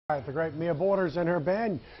All right, the great Mia Borders and her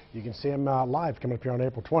band. You can see them live coming up here on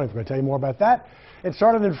April 20th. We're going to tell you more about that. It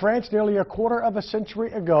started in France nearly a quarter of a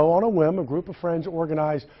century ago. On a whim, a group of friends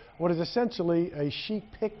organized what is essentially a chic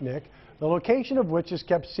picnic, the location of which is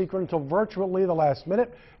kept secret until virtually the last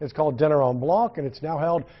minute. It's called Dinner on Blanc, and it's now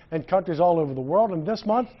held in countries all over the world. And this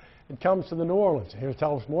month, it comes to the New Orleans. Here to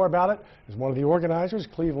tell us more about it is one of the organizers,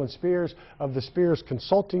 Cleveland Spears of the Spears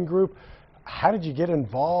Consulting Group. How did you get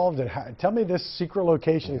involved, and tell me this secret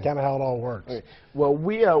location and kind of how it all works? Well,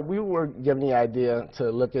 we were given the idea to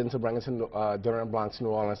look into bringing to Dinner on Blanc to New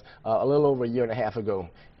Orleans a little over a year and a half ago,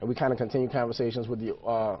 and we kind of continued conversations with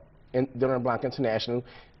the Dinner on Blanc International.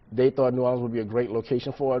 They thought New Orleans would be a great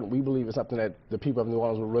location for it. We believe it's something that the people of New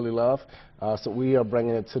Orleans would really love, so we are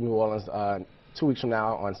bringing it to New Orleans 2 weeks from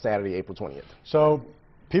now on Saturday, April 20th. So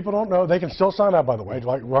people don't know. They can still sign up, by the way,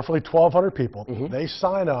 like roughly 1,200 people. They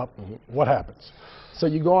sign up. What happens? So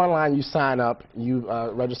you go online, you sign up, you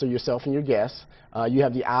register yourself and your guests. You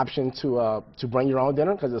have the option to bring your own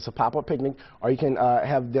dinner because it's a pop-up picnic, or you can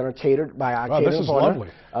have dinner catered by our catering partner,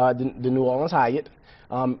 the New Orleans Hyatt.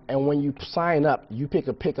 And when you sign up, you pick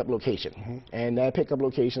a pickup location. And that pickup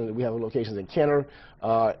location, we have locations in Kenner,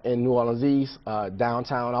 in New Orleans East,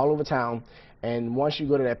 downtown, all over town. And once you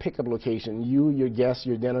go to that pickup location, you, your guests,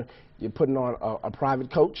 your dinner, you're putting on a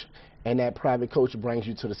private coach, and that private coach brings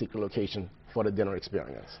you to the secret location for the dinner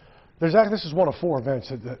experience. This is one of 4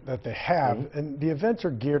 events that they have, and the events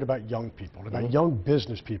are geared about young people, about young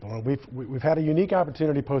business people. And we've had a unique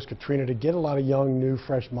opportunity post-Katrina to get a lot of young, new,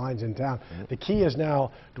 fresh minds in town. The key is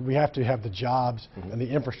now we have to have the jobs and the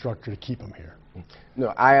infrastructure to keep them here.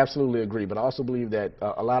 No, I absolutely agree, but I also believe that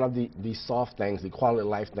a lot of these soft things, the quality of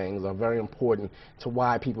life things, are very important to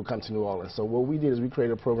why people come to New Orleans. So what we did is we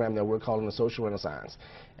created a program that we're calling the Social Renaissance.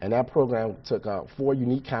 And that program took 4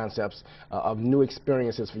 unique concepts of new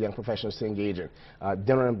experiences for young professionals to engage in.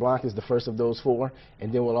 Dinner on Blanc is the first of those 4,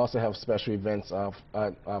 and then we'll also have special events for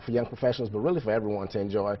young professionals, but really for everyone to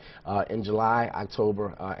enjoy in July,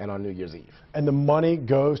 October, and on New Year's Eve. And the money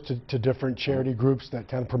goes to different charity groups that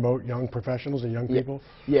kind of promote young professionals and young people?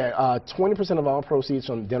 Yeah, 20% of all proceeds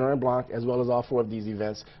from Dinner on Blanc, as well as all 4 of these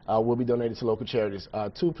events, will be donated to local charities.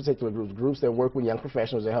 2 particular groups that work with young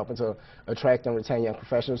professionals, they're helping to attract and retain young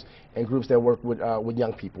professionals, and groups that work with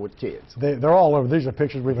young people, with kids. They're all over. These are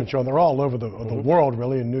pictures we've been showing. They're all over the world,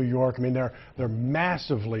 really, in New York. I mean, they're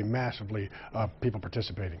massively people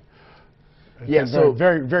participating. Yeah, so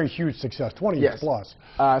very, very huge success, 20 years plus.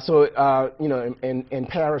 You know, in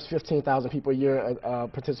Paris, 15,000 people a year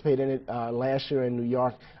participate in it. Last year in New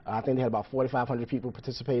York, I think they had about 4,500 people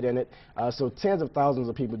participate in it. So tens of thousands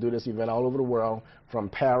of people do this event all over the world, from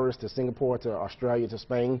Paris to Singapore to Australia to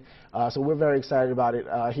Spain. So we're very excited about it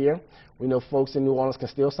here. We know folks in New Orleans can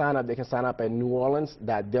still sign up. They can sign up at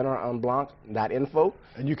neworleans.dinneronblanc.info.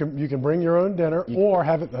 And you can bring your own dinner, or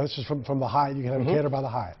have it. This is from the Hyatt. You can have it catered by the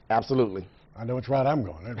Hyatt. Absolutely. I know which route I'm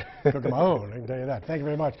going. I'm cooking my own, I can tell you that. Thank you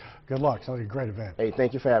very much. Good luck. Sounds like a great event. Hey,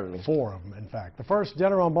 thank you for having me. 4 of them, in fact. The first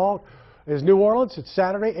Dinner on Blanc is New Orleans. It's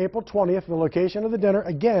Saturday, April 20th. The location of the dinner,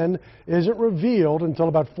 again, isn't revealed until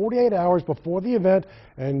about 48 hours before the event,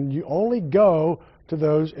 and you only go to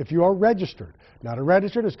those if you are registered. Now, to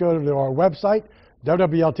register, just go to our website,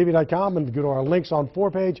 WWLTV.com, and go to our links on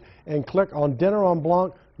 4 page and click on Dinner on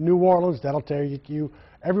Blanc, New Orleans. That'll take you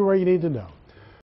everywhere you need to know.